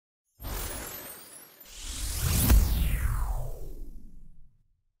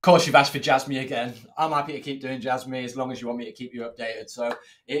Of course, you've asked for Jasmy again. I'm happy to keep doing Jasmy as long as you want me to keep you updated. So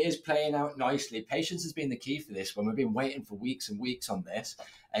it is playing out nicely. Patience has been the key for this one. We've been waiting for weeks and weeks on this.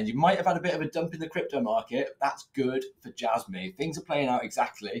 And you might have had a bit of a dump in the crypto market. That's good for Jasmy. Things are playing out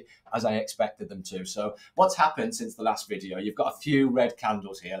exactly as I expected them to. So what's happened since the last video? You've got a few red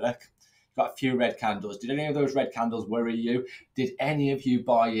candles here. Look, you've got a few red candles. Did any of those red candles worry you? Did any of you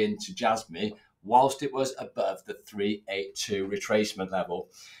buy into Jasmy whilst it was above the 382 retracement level?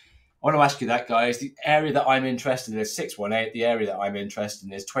 I want to ask you that, guys. The area that I'm interested in is 618. The area that I'm interested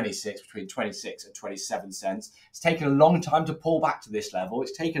in is 26, between 26 and 27 cents. It's taken a long time to pull back to this level.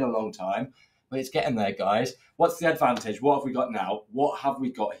 It's taken a long time, but it's getting there, guys. What's the advantage? What have we got now? What have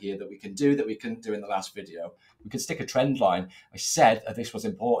we got here that we can do that we couldn't do in the last video? We could stick a trend line. I said that this was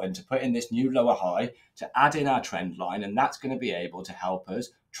important to put in this new lower high, to add in our trend line, and that's going to be able to help us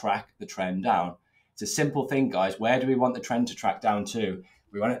track the trend down. It's a simple thing, guys. Where do we want the trend to track down to?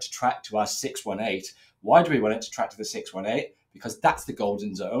 We want it to track to our 618. Why do we want it to track to the 618? Because that's the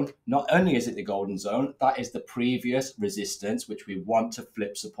golden zone. Not only is it the golden zone, that is the previous resistance, which we want to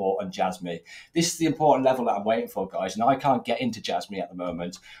flip support on Jasmy. This is the important level that I'm waiting for, guys. And I can't get into Jasmy at the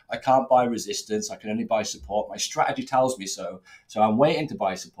moment. I can't buy resistance. I can only buy support. My strategy tells me so. So I'm waiting to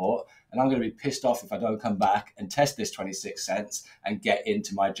buy support. And I'm going to be pissed off if I don't come back and test this 26 cents and get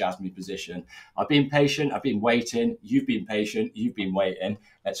into my Jasmy position. I've been patient. I've been waiting. You've been patient. You've been waiting.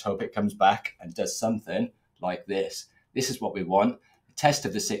 Let's hope it comes back and does something like this. This is what we want. A test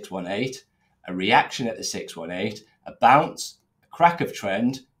of the 618, a reaction at the 618, a bounce, a crack of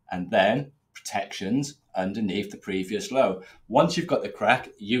trend, and then protections underneath the previous low. Once you've got the crack,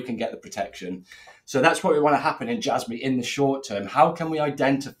 you can get the protection. So that's what we want to happen in Jasmy in the short term. How can we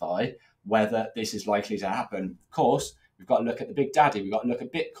identify whether this is likely to happen? Of course, we've got to look at the big daddy. We've got to look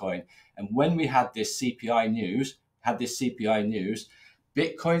at Bitcoin. And when we had this CPI news,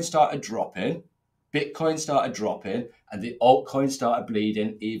 Bitcoin started dropping. And the altcoins started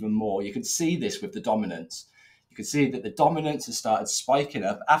bleeding even more. You can see this with the dominance. You can see that the dominance has started spiking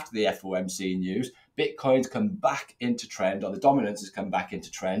up after the FOMC news. Bitcoin's come back into trend, or the dominance has come back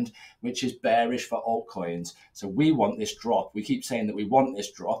into trend, which is bearish for altcoins. So we want this drop. We keep saying that we want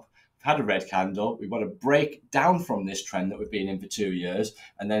this drop. We've had a red candle. We want to break down from this trend that we've been in for 2 years,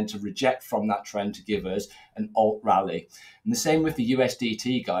 and then to reject from that trend to give us an alt rally. And the same with the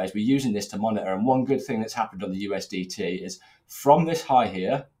USDT, guys. We're using this to monitor. And one good thing that's happened on the USDT is from this high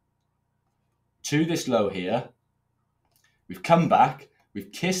here to this low here, we've come back,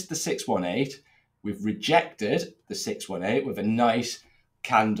 we've kissed the 618, we've rejected the 618 with a nice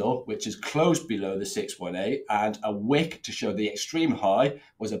candle, which is closed below the 618, and a wick to show the extreme high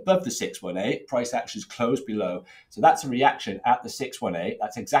was above the 618. Price action is closed below. So that's a reaction at the 618.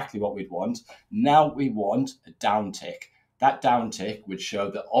 That's exactly what we'd want. Now we want a downtick. That downtick would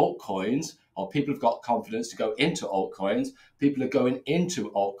show that altcoins, or people have got confidence to go into altcoins. People are going into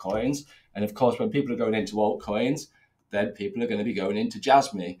altcoins. And of course, when people are going into altcoins, then people are going to be going into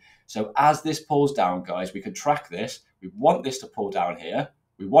Jasmy. So as this pulls down, guys, we can track this. We want this to pull down here.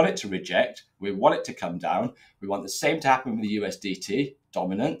 We want it to reject. We want it to come down. We want the same to happen with the USDT,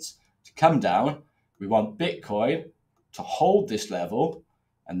 dominance, to come down. We want Bitcoin to hold this level.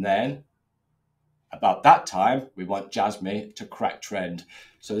 And then about that time, we want Jasmy to crack trend.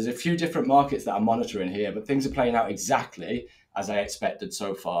 So there's a few different markets that I'm monitoring here, but things are playing out exactly as I expected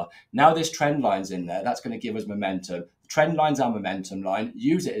so far. Now this trend line's in there. That's going to give us momentum. The trend line's our momentum line.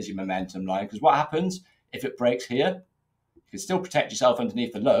 Use it as your momentum line, because what happens if it breaks here? You can still protect yourself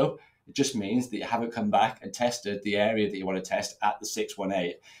underneath the low. It just means that you haven't come back and tested the area that you want to test at the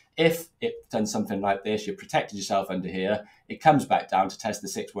 618. If it's done something like this, you've protected yourself under here, it comes back down to test the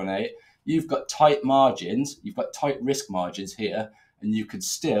 618. You've got tight margins, you've got tight risk margins here, and you could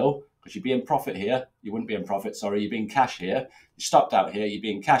still, because you'd be in profit here, you wouldn't be in profit, sorry, you'd be in cash here. You stopped out here, you'd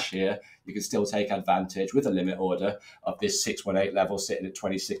be in cash here. You can still take advantage with a limit order of this 618 level sitting at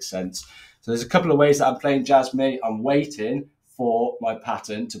 26 cents. So there's a couple of ways that I'm playing Jasmy. I'm waiting for my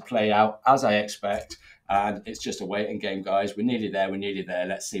pattern to play out as I expect. And it's just a waiting game, guys. We're nearly there.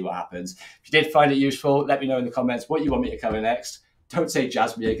 Let's see what happens. If you did find it useful, let me know in the comments what you want me to cover next. Don't say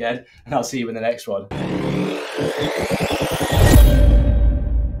Jasmy again, and I'll see you in the next one.